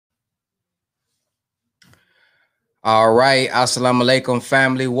All right. Assalamu alaikum,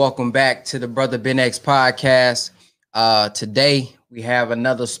 family. Welcome back to the Brother Ben X podcast. Today, we have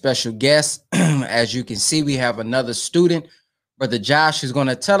another special guest. As you can see, we have another student. Brother Josh is going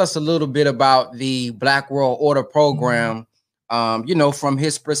to tell us a little bit about the Black World Order program, from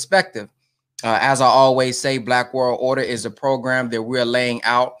his perspective. As I always say, Black World Order is a program that we're laying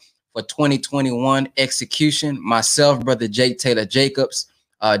out for 2021 execution. Myself, Brother Jake Taylor Jacobs,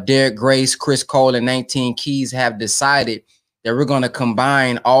 Derek Grace, Chris Cole, and 19 Keys have decided that we're going to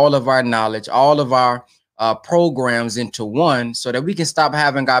combine all of our knowledge, all of our programs into one so that we can stop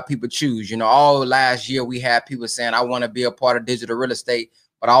having our people choose. All last year we had people saying, I want to be a part of digital real estate,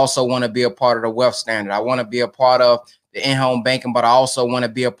 but I also want to be a part of the wealth standard. I want to be a part of the in-home banking, but I also want to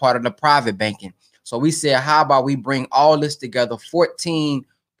be a part of the private banking. So we said, how about we bring all this together, 14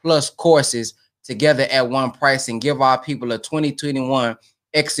 plus courses together at one price, and give our people a 2021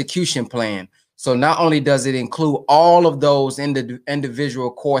 execution plan. So not only does it include all of those individual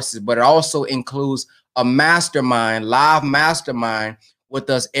courses, but it also includes a mastermind, live mastermind with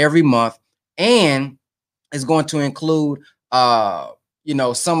us every month, and it's going to include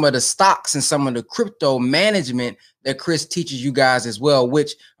some of the stocks and some of the crypto management that Chris teaches you guys as well,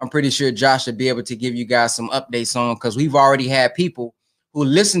 which I'm pretty sure Josh should be able to give you guys some updates on, because we've already had people who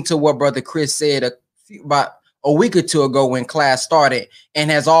listened to what Brother Chris said about a week or two ago when class started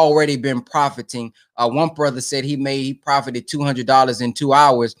and has already been profiting. One brother said he profited $200 in 2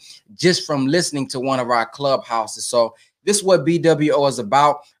 hours just from listening to one of our clubhouses. So this is what BWO is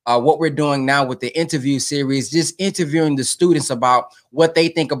about. What we're doing now with the interview series, just interviewing the students about what they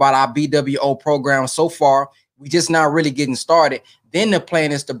think about our BWO program so far. We just not really getting started. Then the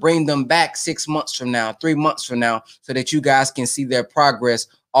plan is to bring them back 6 months from now, 3 months from now, so that you guys can see their progress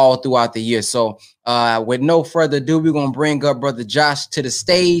all throughout the year. So with no further ado, we're going to bring up Brother Josh to the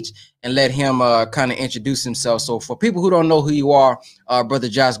stage and let him kind of introduce himself. So for people who don't know who you are, Brother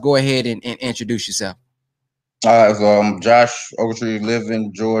Josh, go ahead and introduce yourself. Josh Ogletree, live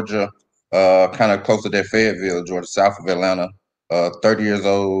in Georgia, kind of close to that Fayetteville, Georgia, south of Atlanta. 30 years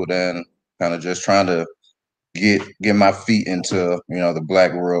old, and kind of just trying to get my feet into the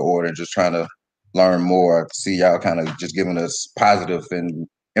Black World Order, just trying to learn more. See y'all kind of just giving us positive and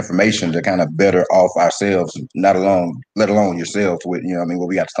information to kind of better off ourselves, not alone, let alone yourselves with what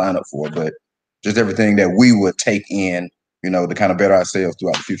we got to sign up for, but just everything that we would take in, to kind of better ourselves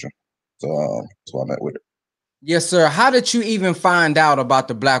throughout the future. So that's why I'm at with it. Yes, sir. How did you even find out about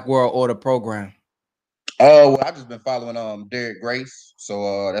the Black World Order program? Well, I've just been following Derek Grace,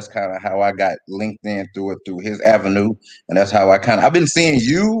 so that's kind of how I got linked in through his avenue, and that's how I've been seeing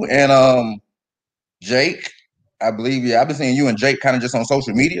you and Jake. I believe, yeah, I've been seeing you and Jake kind of just on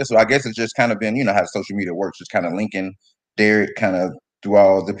social media, so I guess it's just kind of been how social media works, just kind of linking Derek kind of through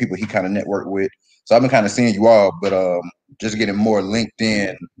all the people he kind of networked with. So I've been kind of seeing you all, but just getting more linked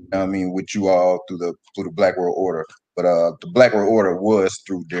in. With you all through the Black World Order, but the Black World Order was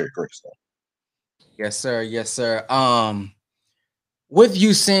through Derek Grace, though. Yes, sir. Yes, sir. With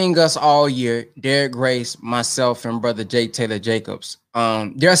you seeing us all year, Derek Grace, myself, and Brother Jake Taylor Jacobs,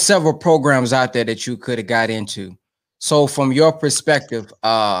 there are several programs out there that you could have got into. So, from your perspective,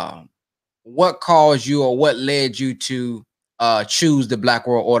 what caused you or what led you to choose the Black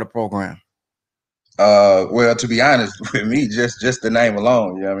World Order program? Well, to be honest, with me, just the name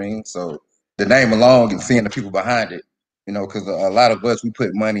alone, you know what I mean? So the name alone and seeing the people behind it, because a lot of us we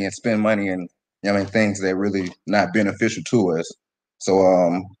put money and spend money and things that really not beneficial to us. So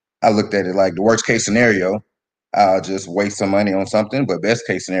I looked at it like the worst case scenario, I'll just waste some money on something, but best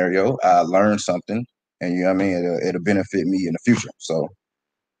case scenario, I learn something, and it'll benefit me in the future. So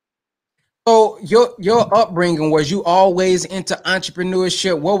your upbringing, was you always into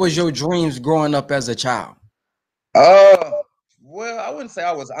entrepreneurship? What was your dreams growing up as a child? Uh, well, I wouldn't say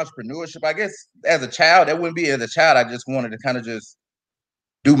I was entrepreneurship. I guess as a child, that wouldn't be as a child. I just wanted to kind of just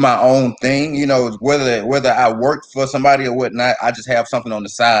do my own thing. Whether I worked for somebody or whatnot, I just have something on the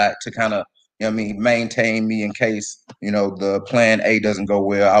side to kind of maintain me in case the plan A doesn't go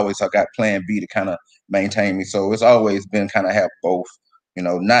well. I got plan B to kind of maintain me. So it's always been kind of have both.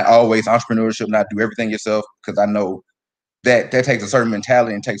 Not always entrepreneurship, not do everything yourself, because I know that takes a certain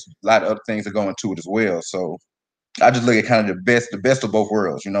mentality and takes a lot of other things that go into it as well. So I just look at kind of the best of both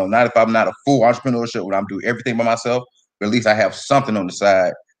worlds. Not if I'm not a full entrepreneurship when I'm doing everything by myself, but at least I have something on the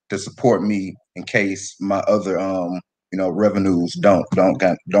side to support me in case my other revenues don't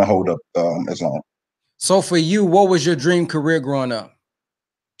hold up as long. So for you, what was your dream career growing up?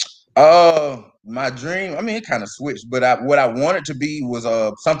 My dream, it kind of switched, but what I wanted to be was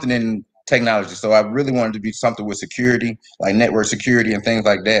something in technology. So I really wanted to be something with security, like network security and things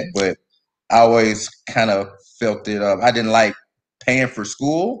like that. But I always kind of felt that I didn't like paying for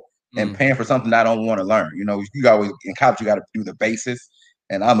school and paying for something I don't want to learn. You know, you always in college you got to do the basis,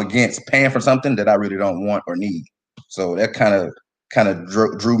 and I'm against paying for something that I really don't want or need. So that kind of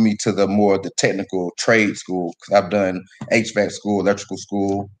drew me to the technical trade school, because I've done HVAC school, electrical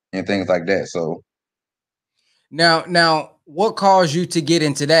school, and things like that. So now, what caused you to get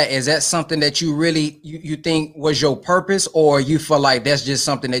into that? Is that something that you really you think was your purpose, or you feel like that's just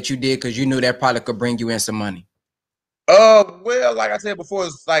something that you did because you knew that probably could bring you in some money? Well, like I said before,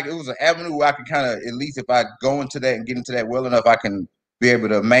 it's like it was an avenue where I could kind of, at least if I go into that and get into that well enough, I can be able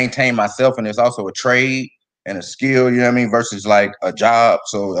to maintain myself. And it's also a trade and a skill, you know what I mean, versus like a job.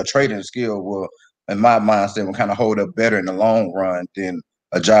 So a trade and a skill will, in my mindset, will kind of hold up better in the long run than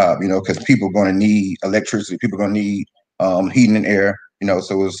a job, you know, because people are going to need electricity, people are going to need heating and air, you know.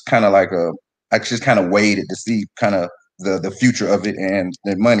 So it's kind of like I just kind of weighed it to see kind of the future of it, and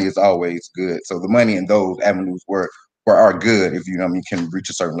the money is always good. So the money in those avenues are good if you know what I mean, can reach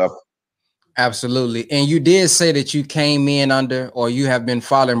a certain level. Absolutely. And you did say that you came in under, or you have been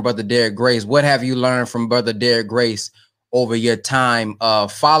following Brother Derek Grace. What have you learned from Brother Derek Grace over your time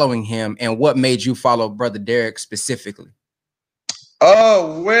following him, and what made you follow Brother Derek specifically?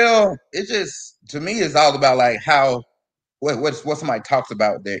 Oh, well, it just, to me, it's all about like how what somebody talks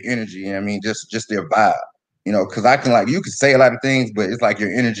about their energy. You know what I mean, just their vibe. You know, because I can, like, you can say a lot of things, but it's like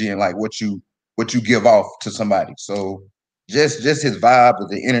your energy and like what you give off to somebody. So just his vibe,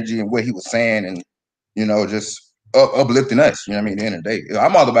 the energy, and what he was saying, and you know, just uplifting us. You know what I mean? At the end of the day,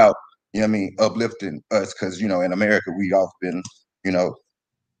 I'm all about, you know what I mean, uplifting us, because you know, in America, we all been, you know,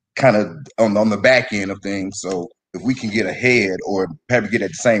 kind of on the back end of things. So if we can get ahead or have to get at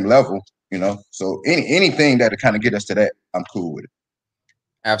the same level, you know, so anything that to kind of get us to that, I'm cool with it.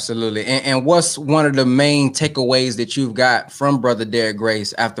 Absolutely. And what's one of the main takeaways that you've got from Brother Derek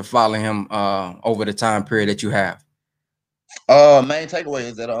Grace after following him over the time period that you have? Main takeaway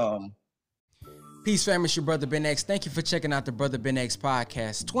is that Peace, family. It's your Brother Ben X. Thank you for checking out the Brother Ben X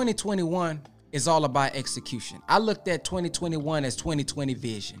podcast. 2021 is all about execution. I looked at 2021 as 2020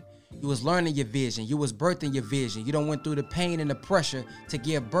 vision. You was learning your vision. You was birthing your vision. You don't went through the pain and the pressure to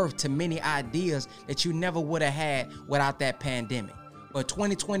give birth to many ideas that you never would have had without that pandemic. But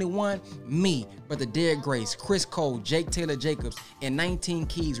 2021, me, Brother Derek Grace, Chris Cole, Jake Taylor Jacobs, and 19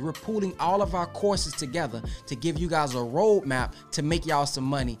 Keys, we're pooling all of our courses together to give you guys a roadmap to make y'all some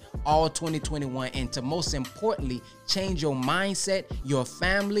money all 2021, and to, most importantly, change your mindset, your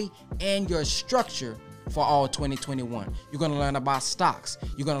family, and your structure for all 2021. You're going to learn about stocks.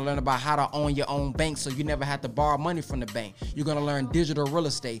 You're going to learn about how to own your own bank so you never have to borrow money from the bank. You're going to learn digital real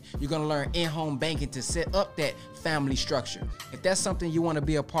estate. You're going to learn in-home banking to set up that family structure. If that's something you want to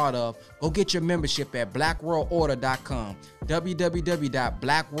be a part of, go get your membership at blackworldorder.com,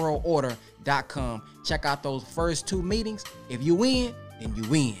 www.blackworldorder.com. Check out those first 2 meetings. If you win, then you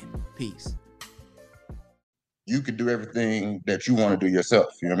win. Peace. You could do everything that you want to do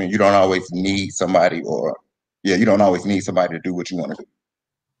yourself. You know what I mean? You don't always need somebody, you don't always need somebody to do what you want to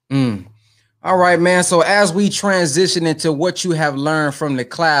do. All right, man. So as we transition into what you have learned from the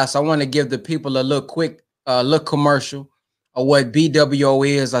class, I want to give the people a little quick look commercial of what BWO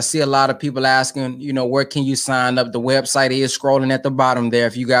is. I see a lot of people asking, you know, where can you sign up? The website is scrolling at the bottom there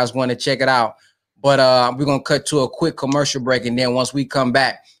if you guys want to check it out. But we're going to cut to a quick commercial break. And then once we come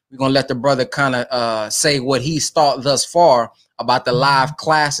back, we're going to let the brother kind of say what he's thought thus far about the live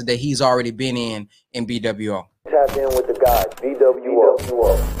classes that he's already been in BWO. Tap in with the guys, BWO.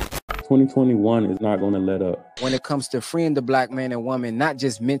 2021 is not going to let up. When it comes to freeing the Black man and woman, not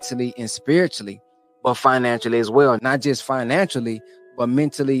just mentally and spiritually, but financially as well. Not just financially, but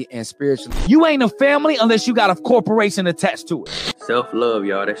mentally and spiritually. You ain't a family unless you got a corporation attached to it. Self-love,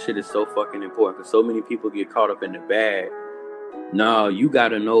 y'all, that shit is so fucking important, because so many people get caught up in the bad. No, you got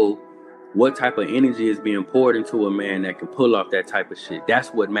to know what type of energy is being poured into a man that can pull off that type of shit. That's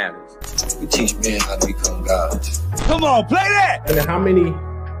what matters. We teach men how to become gods. Come on, play that! And how many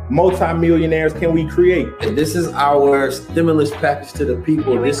multi-millionaires can we create? And this is our stimulus package to the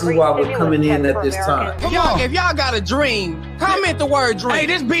people. This is why we're coming in at this time. If y'all got a dream, comment the word dream. Hey,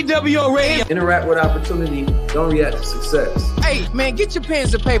 this BWO radio. Interact with opportunity. Don't react to success. Hey, man, get your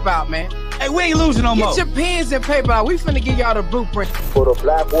pens and paper out, man. Hey, we ain't losing no more. Get your pens and paper out. We finna give y'all the blueprint. Go to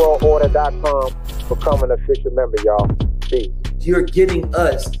blackworldorder.com, become an official member, y'all. Peace. You're getting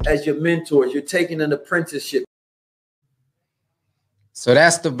us as your mentors. You're taking an apprenticeship. So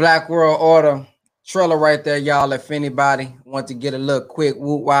that's the Black World Order trailer right there, y'all. If anybody want to get a little quick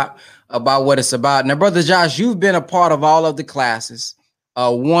whoop-wop about what it's about. Now, Brother Josh, you've been a part of all of the classes.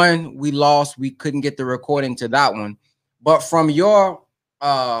 One we lost. We couldn't get the recording to that one. But from your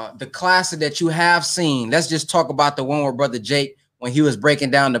the classes that you have seen. Let's just talk about the one with Brother Jake when he was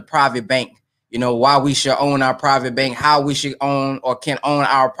breaking down the private bank. You know, why we should own our private bank, how we should own or can own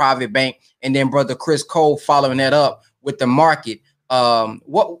our private bank, and then Brother Chris Cole following that up with the market.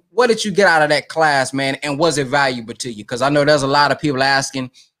 What did you get out of that class, man? And was it valuable to you? Because I know there's a lot of people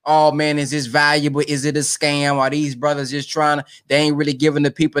asking, oh man, is this valuable? Is it a scam? Are these brothers just trying to, they ain't really giving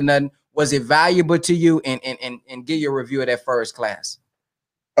the people nothing? Was it valuable to you? And give your review of that first class.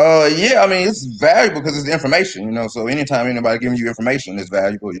 Yeah, I mean, it's valuable because it's information, you know. So anytime anybody giving you information, it's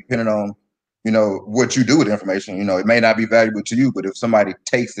valuable, depending on, you know, what you do with information. You know, it may not be valuable to you, but if somebody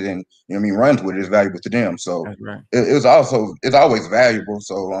takes it and, you know what I mean, runs with it, it's valuable to them. So That's right. it's always valuable.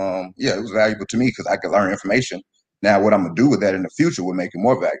 So yeah, it was valuable to me because I could learn information. Now, what I'm gonna do with that in the future will make it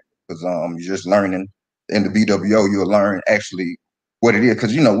more valuable because you're just learning in the BWO. You'll learn actually what it is,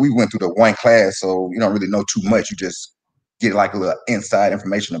 because you know we went through the one class, so you don't really know too much. You just get like a little inside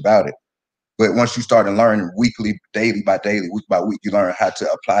information about it. But once you start to learn weekly, daily by daily, week by week, you learn how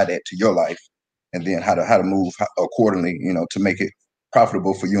to apply that to your life, and then how to move accordingly, you know, to make it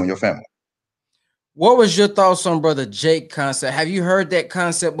profitable for you and your family. What was your thoughts on Brother Jake concept? Have you heard that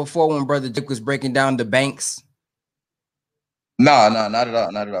concept before when Brother Jake was breaking down the banks? No, not at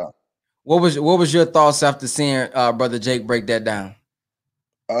all, not at all. What was your thoughts after seeing Brother Jake break that down?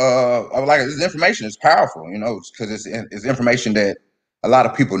 I was like, this information is powerful, you know, because it's information that a lot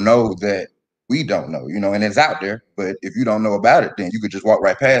of people know that we don't know, you know, and it's out there. But if you don't know about it, then you could just walk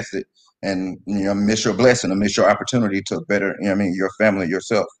right past it and, you know, miss your blessing and miss your opportunity to better, you know what I mean, your family,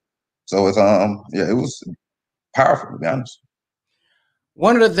 yourself. So it's yeah, it was powerful, to be honest.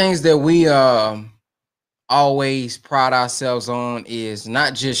 One of the things that we always pride ourselves on is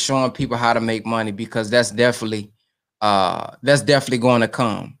not just showing people how to make money, because that's definitely going to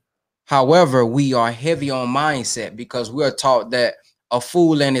come. However, we are heavy on mindset because we are taught that a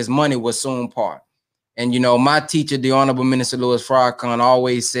fool and his money will soon part. And, you know, my teacher, the Honorable Minister Louis Farrakhan,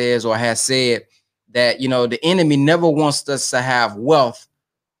 always says or has said that, you know, the enemy never wants us to have wealth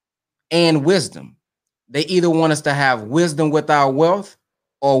and wisdom. They either want us to have wisdom without wealth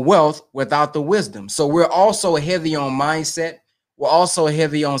or wealth without the wisdom. So we're also heavy on mindset. We're also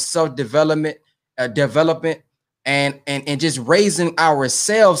heavy on self-development, development, and just raising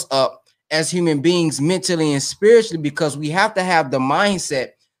ourselves up as human beings mentally and spiritually, because we have to have the mindset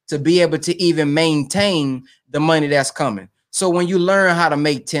to be able to even maintain the money that's coming. So when you learn how to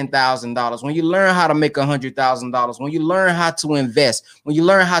make $10,000, when you learn how to make $100,000, when you learn how to invest, when you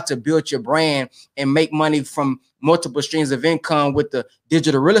learn how to build your brand and make money from multiple streams of income with the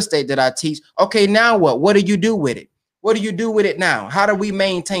digital real estate that I teach, okay, now what? What do you do with it? What do you do with it now? How do we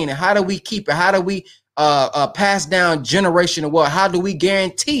maintain it? How do we keep it? How do we pass down generational wealth? How do we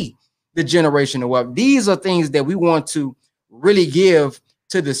guarantee the generational wealth? These are things that we want to really give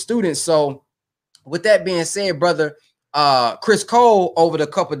to the students. So with that being said, brother, Chris Cole, over the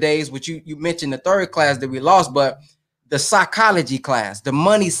couple of days, which you mentioned the third class that we lost, but the psychology class, the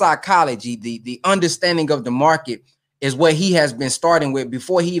money psychology, the understanding of the market is what he has been starting with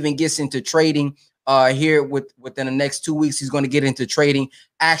before he even gets into trading. Here within the next 2 weeks, he's going to get into trading,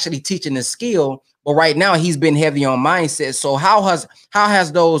 actually teaching the skill. But right now he's been heavy on mindset. So how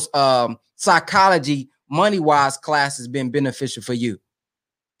has those psychology money-wise classes been beneficial for you?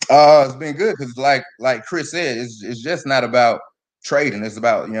 It's been good because like Chris said, it's just not about trading. It's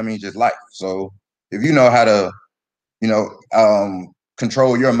about, you know what I mean, just life. So if you know how to, you know,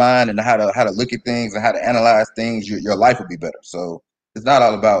 control your mind and how to look at things and how to analyze things, your life will be better. So it's not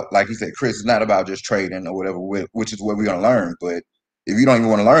all about, like you said, Chris, it's not about just trading or whatever, which is what we're going to learn. But if you don't even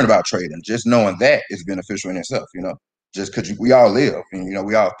want to learn about trading, just knowing that is beneficial in itself, you know, just because we all live and, you know,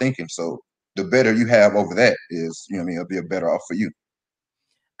 we all thinking. So the better you have over that is, you know what I mean, it'll be a better off for you.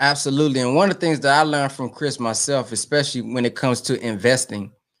 Absolutely. And one of the things that I learned from Chris myself, especially when it comes to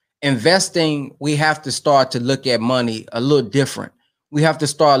investing, we have to start to look at money a little different. We have to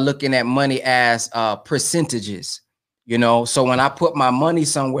start looking at money as percentages, you know. So when I put my money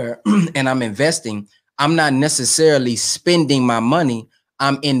somewhere and I'm investing, I'm not necessarily spending my money.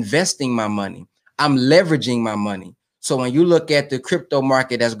 I'm investing my money. I'm leveraging my money. So when you look at the crypto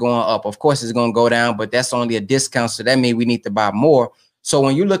market that's going up, of course it's going to go down, but that's only a discount. So that means we need to buy more. So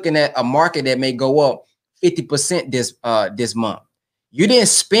when you're looking at a market that may go up 50% this month, you didn't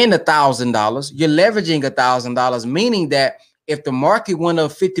spend $1,000. You're leveraging $1,000, meaning that if the market went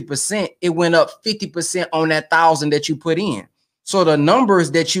up 50%, it went up 50% on that 1,000 that you put in. So the numbers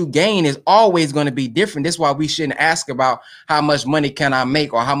that you gain is always going to be different. That's why we shouldn't ask about how much money can I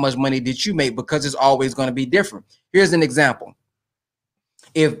make or how much money did you make, because it's always going to be different. Here's an example.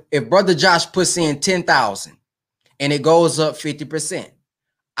 If Brother Josh puts in 10,000 and it goes up 50%,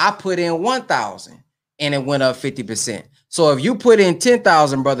 I put in 1,000 and it went up 50%. So if you put in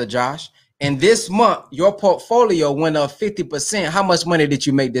 10,000, brother Josh, and this month your portfolio went up 50%, how much money did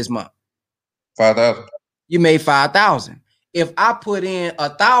you make this month? 5,000. You made 5,000. If I put in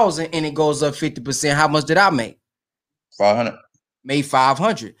 1,000 and it goes up 50%, how much did I make? 500. Made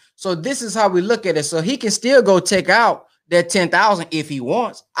 500. So this is how we look at it. So he can still go take out that 10,000 if he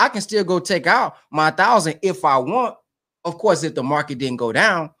wants. I can still go take out my 1,000 if I want. Of course, if the market didn't go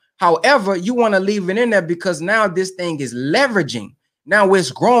down. However, you want to leave it in there because now this thing is leveraging. Now it's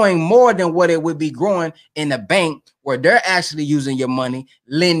growing more than what it would be growing in the bank, where they're actually using your money,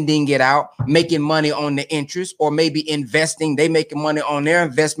 lending it out, making money on the interest, or maybe investing. They making money on their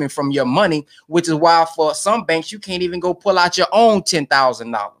investment from your money, which is why for some banks, you can't even go pull out your own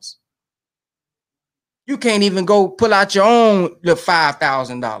 $10,000. You can't even go pull out your own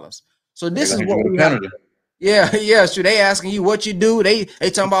 $5,000. So this is what we have. Yeah. So they asking you what you do. They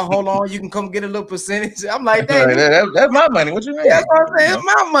talking about, hold on, you can come get a little percentage. I'm like, that's my money. What you mean? That's what I'm saying. It's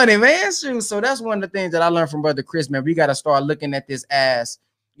my money, man. Shoot. So that's one of the things that I learned from Brother Chris, man. We got to start looking at this as,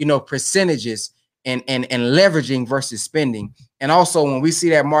 percentages and leveraging versus spending. And also when we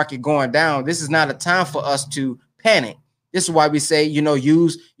see that market going down, this is not a time for us to panic. This is why we say,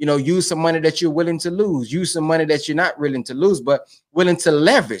 use some money that you're willing to lose. Use some money that you're not willing to lose, but willing to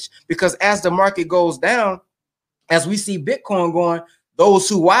leverage. Because as the market goes down, as we see Bitcoin going, those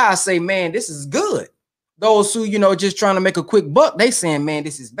who wise say, man, this is good. Those who, just trying to make a quick buck, they saying, man,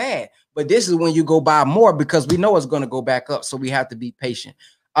 this is bad. But this is when you go buy more because we know it's going to go back up. So we have to be patient.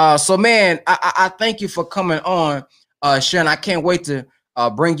 So, man, I thank you for coming on, Sharon. I can't wait to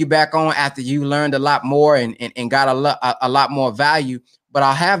bring you back on after you learned a lot more and got a lot more value. But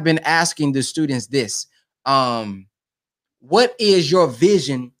I have been asking the students this. What is your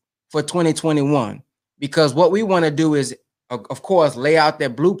vision for 2021? Because what we want to do is, of course, lay out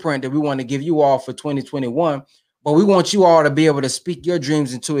that blueprint that we want to give you all for 2021. But we want you all to be able to speak your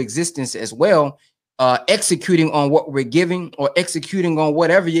dreams into existence as well, executing on what we're giving or executing on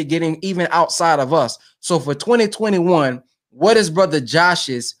whatever you're getting, even outside of us. So for 2021, what is Brother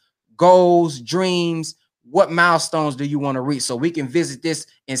Josh's goals, dreams? What milestones do you want to reach? So we can visit this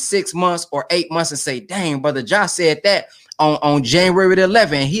in 6 months or 8 months and say, dang, Brother Josh said that on January the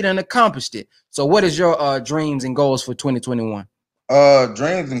 11th, and he done accomplished it. So what is your dreams and goals for 2021?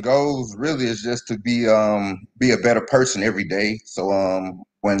 Dreams and goals really is just to be a better person every day. So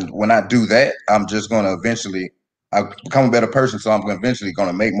when I do that, I'm just going to eventually I become a better person. So I'm eventually going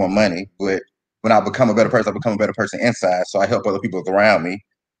to make more money. But when I become a better person, I become a better person inside. So I help other people around me,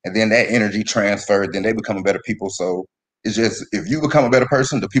 and then that energy transferred. Then they become a better people. So it's just, if you become a better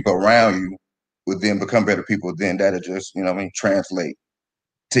person, the people around you would then become better people. Then that'll just, translate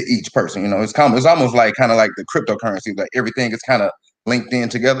to each person. It's almost like kind of like the cryptocurrency. Like everything is kind of linked in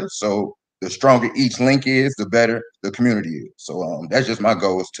together. So the stronger each link is, the better the community is. So that's just my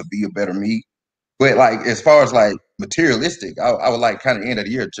goal, is to be a better me. But like as far as like materialistic, I would like kind of end of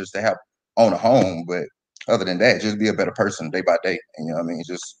the year just to own a home. But other than that, just be a better person day by day. And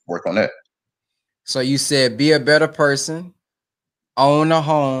just work on that. So you said be a better person, own a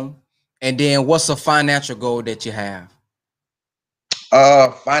home, and then what's a financial goal that you have?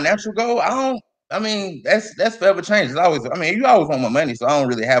 Financial goal? That's forever change. It's always, you always want more money, so I don't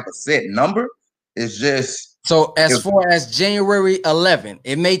really have a set number. It's just, so as far as January 11th,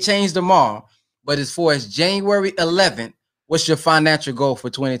 it may change tomorrow, but as far as January 11th, what's your financial goal for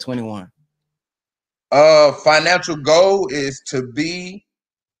 2021? Financial goal is to be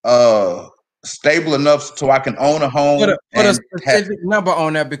stable enough so I can own a home. Put a specific number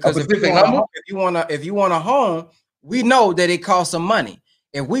on that, because if you want a home, we know that it costs some money.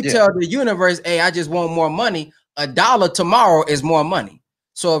 If we tell the universe, hey, I just want more money, $1 tomorrow is more money.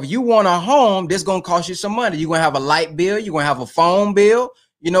 So if you want a home, this gonna cost you some money. You're gonna have a light bill, you're gonna have a phone bill,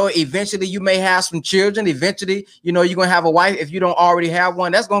 eventually you may have some children, eventually, you're gonna have a wife if you don't already have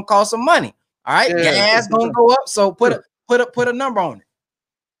one. That's gonna cost some money. All right, gas gonna go up. So put a number on it.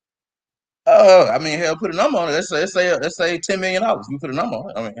 Hell, put a number on it. Let's say $10 million. We put a number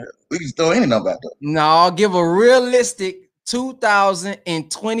on it. We can throw any number out there. No, give a realistic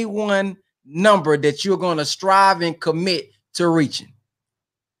 2021 number that you're going to strive and commit to reaching.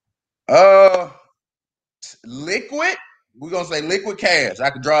 Liquid. We're gonna say liquid cash. I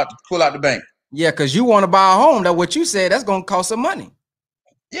could pull out the bank. Yeah, because you want to buy a home. That's what you said. That's gonna cost some money.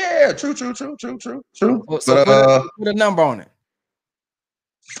 Yeah, true. So put a number on it.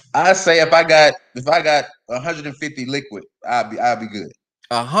 I say if I got 150 liquid, I'll be good.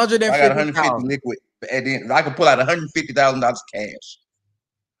 150. I got 150 liquid, and then I can pull out $150,000 cash.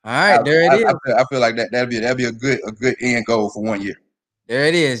 All right, there it is. I feel like that'd be a good end goal for 1 year. There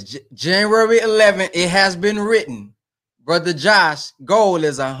it is. January 11th. It has been written. Brother Josh, goal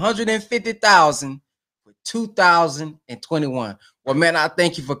is 150,000 for 2021. Well, man, I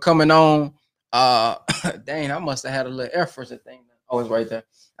thank you for coming on. Dang, I must have had a little Air Force thing. Oh, it's right there.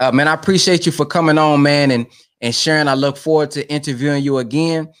 Man, I appreciate you for coming on, man, and sharing. I look forward to interviewing you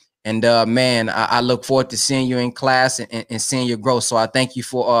again. And man, I look forward to seeing you in class and seeing your growth. So I thank you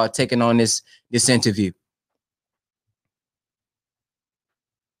for taking on this interview.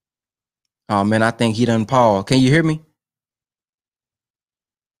 Oh man, I think he done paused. Can you hear me?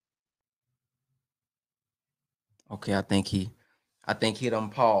 Okay, I think he done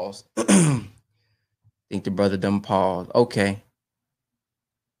paused. I think the brother done paused. Okay.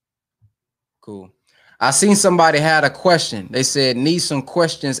 Cool. I seen somebody had a question. They said, need some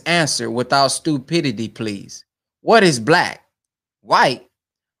questions answered without stupidity, please. What is black? White?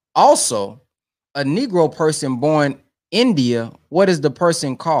 Also, a Negro person born India, what is the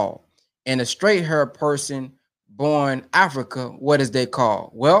person called? And a straight hair person born Africa, what is they called?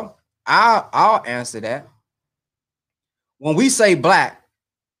 Well, I'll answer that. When we say black,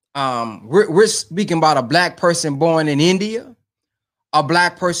 we're speaking about a black person born in India, a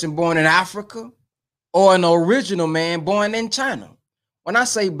black person born in Africa, or an original man born in China. When I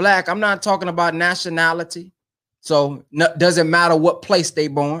say black, I'm not talking about nationality. So doesn't matter what place they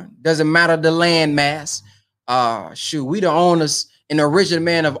born, doesn't matter the land mass. Shoot, we the owners and the original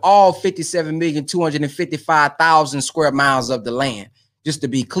man of all 57,255,000 square miles of the land, just to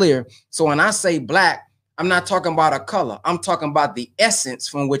be clear. So when I say black, I'm not talking about a color. I'm talking about the essence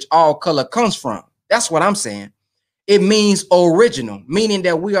from which all color comes from. That's what I'm saying. It means original, meaning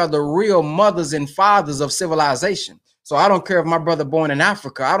that we are the real mothers and fathers of civilization. So I don't care if my brother born in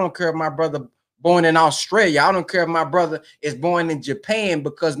Africa. I don't care if my brother born in Australia. I don't care if my brother is born in Japan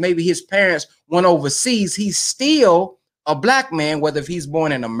because maybe his parents went overseas. He's still a black man, whether if he's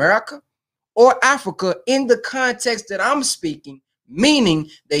born in America or Africa, in the context that I'm speaking, meaning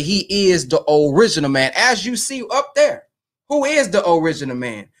that he is the original man. As you see up there, who is the original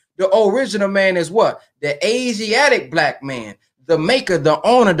man? The original man is what? The Asiatic black man, the maker, the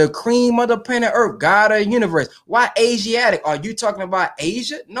owner, the cream of the planet Earth, God of the universe. Why Asiatic? Are you talking about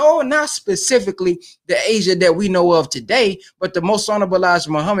Asia? No, not specifically the Asia that we know of today, but the most honorable Elijah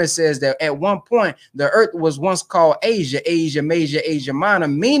Muhammad says that at one point, the earth was once called Asia, Asia Major, Asia Minor,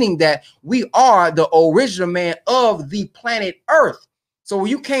 meaning that we are the original man of the planet Earth. So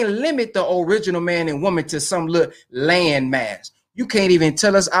you can't limit the original man and woman to some little land mass. You can't even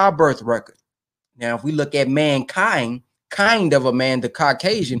tell us our birth record. Now, if we look at mankind, kind of a man, the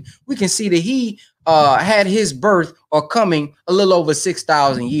Caucasian, we can see that he had his birth or coming a little over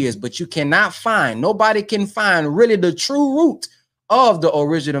 6,000 years, but you cannot find, nobody can find really the true root of the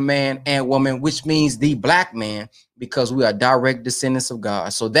original man and woman, which means the black man, because we are direct descendants of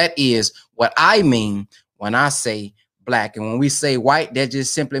God. So that is what I mean when I say black. And when we say white, that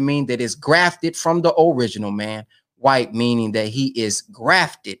just simply means that it's grafted from the original man. White meaning that he is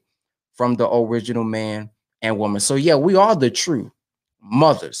grafted from the original man and woman. So yeah, we are the true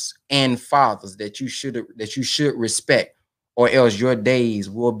mothers and fathers that you should respect, or else your days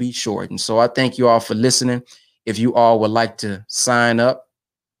will be shortened. So I thank you all for listening. If you all would like to sign up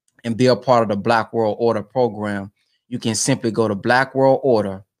and be a part of the Black World Order program, you can simply go to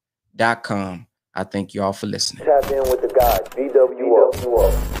blackworldorder.com. I thank you all for listening. Tap in with the guys,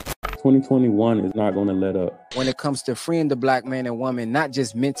 BWO. 2021 is not going to let up. When it comes to freeing the black man and woman, not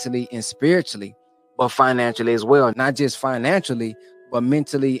just mentally and spiritually, but financially as well. Not just financially, but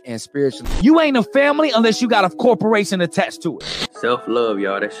mentally and spiritually. You ain't a family unless you got a corporation attached to it. Self-love,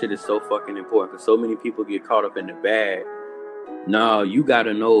 y'all, that shit is so fucking important because so many people get caught up in the bad. No, you got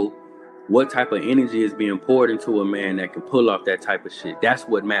to know what type of energy is being poured into a man that can pull off that type of shit. That's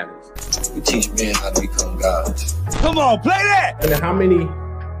what matters. We teach men how to become gods. Come on, play that! And how many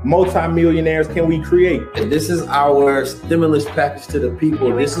multi-millionaires can we create? And this is our stimulus package to the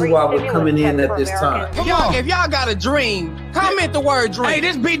people. This is why we're coming in at this time. If y'all got a dream, comment the word dream. Hey,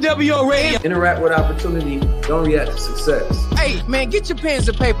 this BWO radio. Interact with opportunity. Don't react to success. Hey, man, get your pens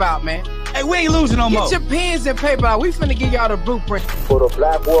and paper out, man. Hey, we ain't losing no more. Get your pens and paper out. We finna give y'all the blueprint. Go to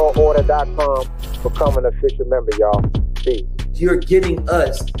blackworldorder.com. Become an official member, y'all. Peace. You're getting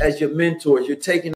us as your mentors. You're taking